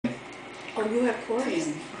Oh, you have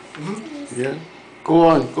Korean. Yeah. Go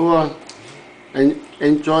on, go on. And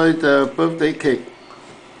enjoy the birthday cake.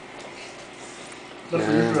 That's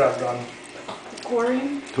what you have done.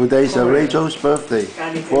 Korean? Today's Rachel's birthday.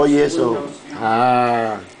 4 years old.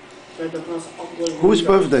 Ah. Whose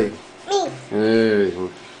birthday? Me. Hey,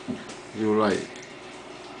 you're right.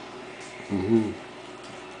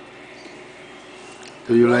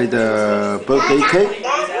 Do you like the birthday cake?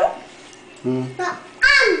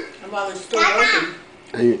 While it's still working.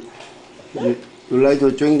 Hey, you like to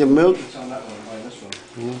drink the milk? It's on that one, by this one.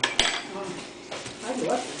 I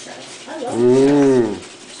love this house. I love Mm.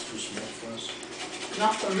 It's too small for us. it.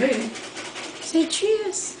 Not for me. Say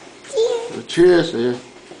cheers. Cheers. Yeah.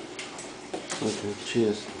 Okay,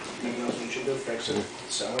 cheers. Anything else we should do? Fix it.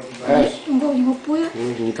 Salad and Hey. rice.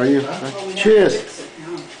 Can you? Cheers.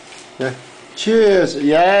 Yeah. Cheers.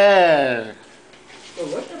 Yeah. Well,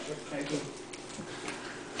 what the frick I do?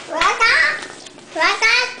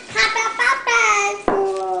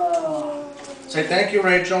 Say thank you,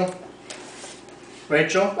 Rachel.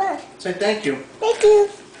 Rachel, say thank you. Thank you.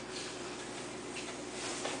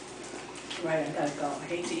 Right, I gotta go. I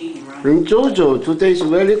hate to eat and run. And Jojo, today is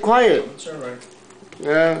very quiet. It's all right.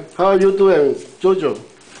 Yeah. How are you doing, Jojo?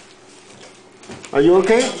 Are you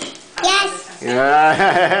okay? Yes.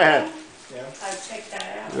 Yeah. I take that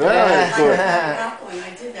out. Yeah, good. When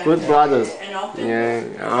I did that. Good brothers. And open Yeah.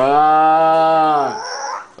 Ah.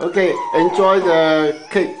 Okay. Enjoy the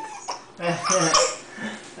cake. All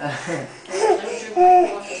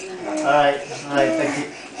right.